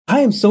I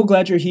am so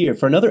glad you're here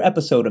for another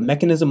episode of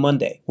Mechanism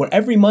Monday, where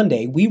every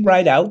Monday we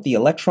write out the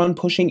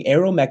electron-pushing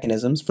arrow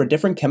mechanisms for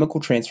different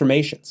chemical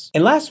transformations.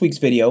 In last week's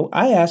video,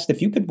 I asked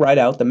if you could write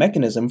out the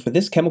mechanism for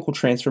this chemical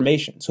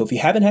transformation, so if you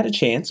haven't had a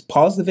chance,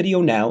 pause the video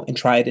now and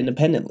try it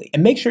independently.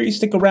 And make sure you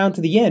stick around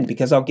to the end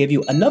because I'll give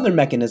you another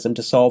mechanism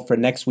to solve for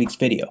next week's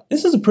video.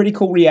 This is a pretty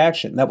cool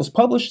reaction that was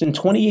published in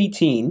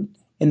 2018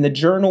 in the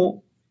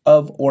Journal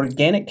of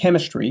Organic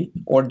Chemistry,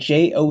 or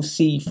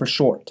JOC for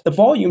short. The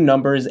volume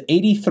number is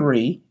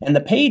 83 and the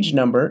page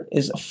number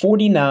is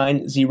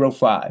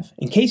 4905,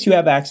 in case you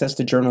have access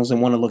to journals and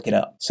want to look it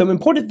up. Some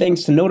important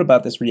things to note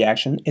about this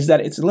reaction is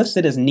that it's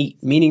listed as neat,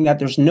 meaning that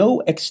there's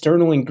no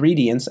external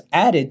ingredients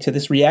added to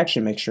this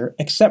reaction mixture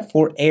except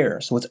for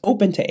air, so it's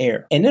open to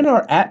air. And in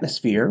our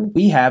atmosphere,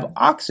 we have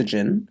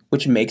oxygen,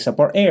 which makes up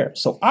our air.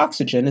 So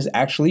oxygen is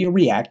actually a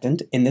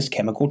reactant in this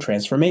chemical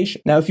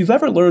transformation. Now, if you've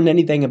ever learned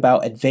anything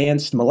about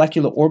advanced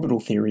molecular orbital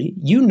theory,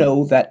 you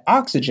know that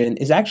oxygen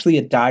is actually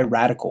a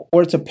diradical,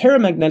 or it's a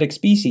paramagnetic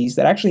species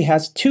that actually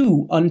has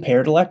two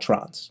unpaired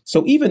electrons.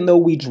 So even though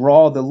we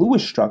draw the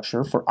Lewis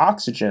structure for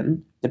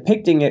oxygen,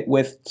 depicting it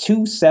with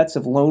two sets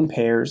of lone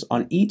pairs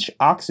on each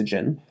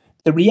oxygen,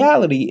 the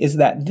reality is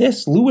that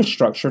this Lewis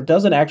structure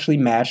doesn't actually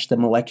match the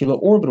molecular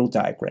orbital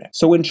diagram.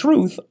 So in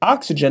truth,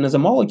 oxygen as a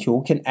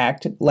molecule can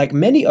act like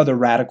many other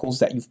radicals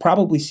that you've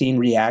probably seen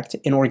react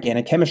in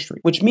organic chemistry,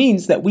 which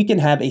means that we can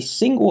have a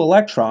single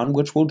electron,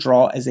 which we'll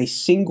draw as a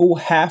single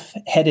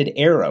half-headed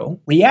arrow,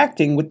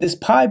 reacting with this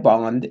pi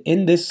bond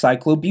in this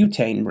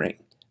cyclobutane ring.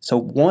 So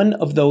one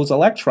of those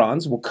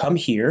electrons will come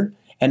here,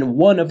 and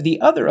one of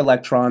the other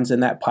electrons in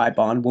that pi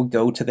bond will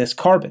go to this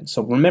carbon.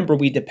 So remember,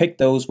 we depict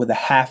those with a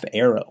half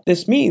arrow.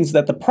 This means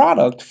that the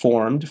product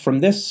formed from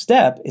this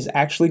step is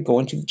actually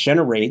going to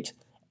generate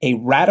a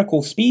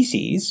radical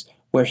species,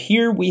 where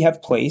here we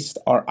have placed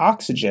our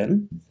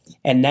oxygen,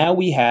 and now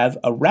we have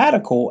a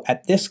radical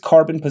at this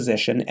carbon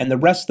position, and the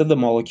rest of the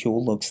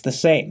molecule looks the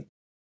same.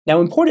 Now,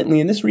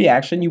 importantly, in this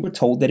reaction, you were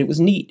told that it was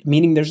neat,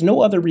 meaning there's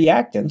no other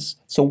reactants,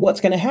 so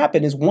what's going to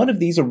happen is one of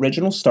these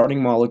original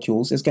starting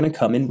molecules is going to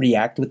come and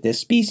react with this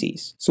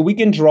species. So we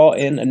can draw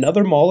in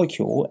another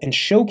molecule and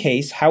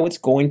showcase how it's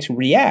going to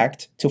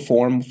react to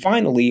form,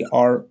 finally,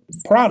 our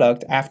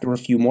product after a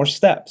few more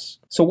steps.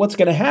 So what's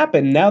going to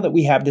happen now that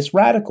we have this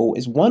radical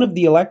is one of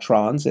the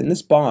electrons in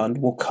this bond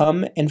will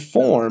come and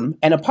form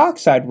an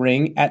epoxide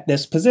ring at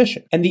this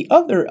position. And the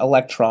other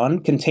electron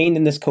contained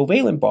in this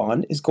covalent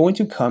bond is going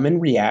to come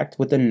and react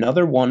with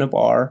another one of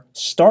our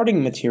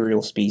starting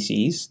material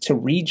species to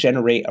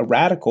regenerate a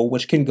radical,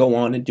 which can go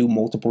on and do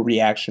multiple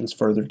reactions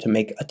further to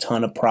make a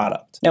ton of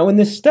product. Now in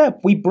this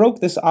step, we broke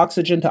this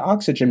oxygen to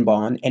oxygen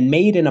bond and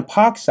made an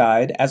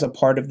epoxide as a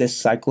part of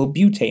this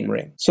cyclobutane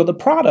ring. So the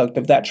product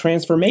of that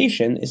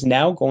transformation is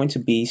now going to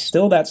be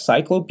still that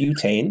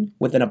cyclobutane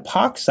with an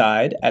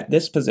epoxide at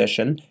this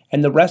position,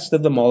 and the rest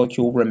of the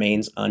molecule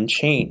remains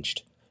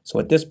unchanged. So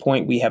at this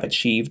point, we have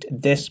achieved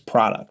this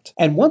product.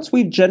 And once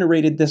we've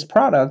generated this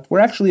product, we're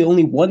actually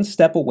only one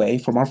step away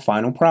from our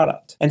final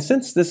product. And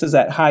since this is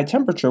at high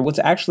temperature, what's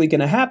actually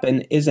going to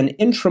happen is an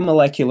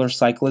intramolecular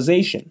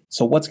cyclization.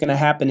 So what's going to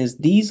happen is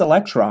these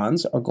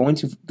electrons are going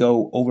to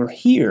go over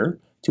here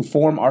to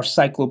form our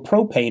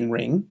cyclopropane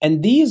ring,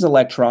 and these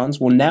electrons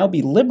will now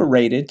be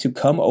liberated to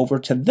come over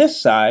to this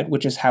side,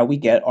 which is how we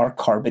get our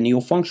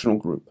carbonyl functional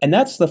group. And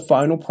that's the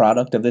final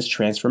product of this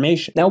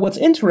transformation. Now, what's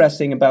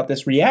interesting about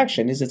this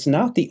reaction is it's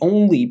not the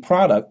only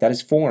product that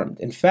is formed.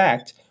 In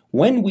fact,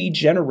 when we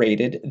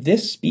generated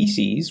this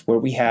species where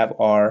we have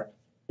our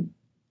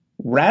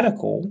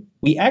radical,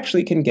 we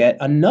actually can get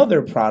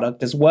another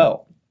product as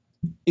well.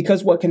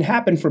 Because what can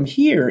happen from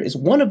here is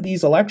one of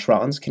these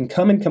electrons can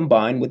come and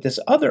combine with this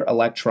other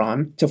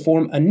electron to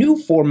form a new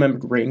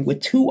four-membered ring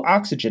with two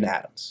oxygen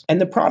atoms. And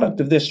the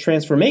product of this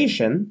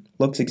transformation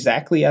looks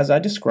exactly as I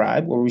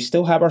described, where we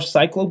still have our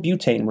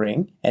cyclobutane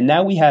ring, and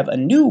now we have a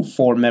new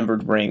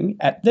four-membered ring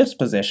at this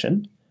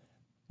position,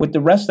 with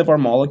the rest of our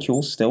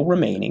molecules still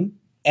remaining.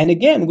 And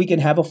again, we can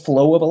have a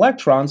flow of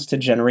electrons to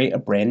generate a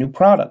brand new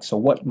product. So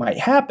what might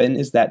happen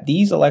is that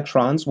these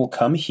electrons will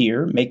come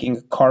here, making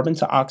a carbon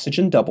to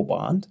oxygen double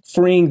bond,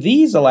 freeing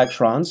these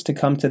electrons to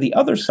come to the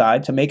other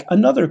side to make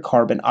another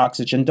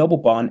carbon-oxygen double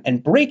bond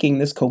and breaking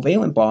this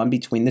covalent bond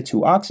between the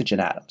two oxygen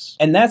atoms.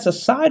 And that's a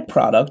side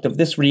product of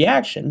this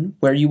reaction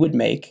where you would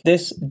make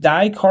this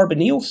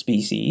dicarbonyl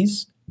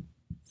species,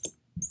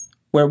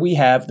 where we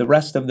have the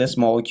rest of this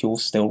molecule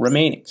still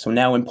remaining. So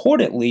now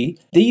importantly,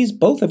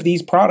 both of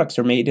these products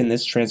are made in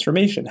this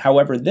transformation.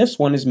 However, this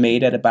one is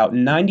made at about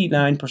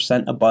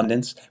 99%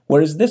 abundance,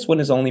 whereas this one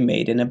is only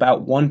made in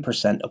about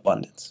 1%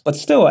 abundance. But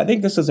still, I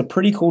think this is a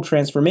pretty cool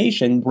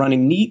transformation,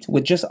 running neat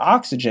with just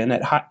oxygen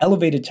at high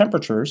elevated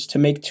temperatures to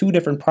make two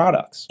different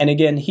products. And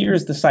again,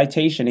 here's the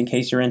citation in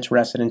case you're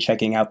interested in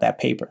checking out that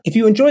paper. If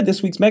you enjoyed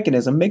this week's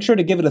mechanism, make sure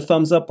to give it a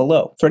thumbs up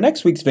below. For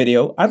next week's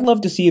video, I'd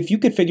love to see if you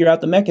could figure out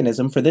the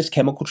mechanism for this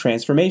chemical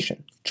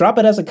transformation. Drop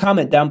it as a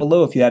comment down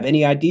below if you have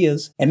any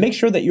ideas, and make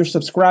sure that you're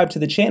subscribed to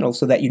the channel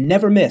so that you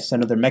never miss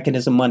another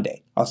Mechanism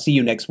Monday. I'll see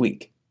you next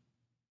week.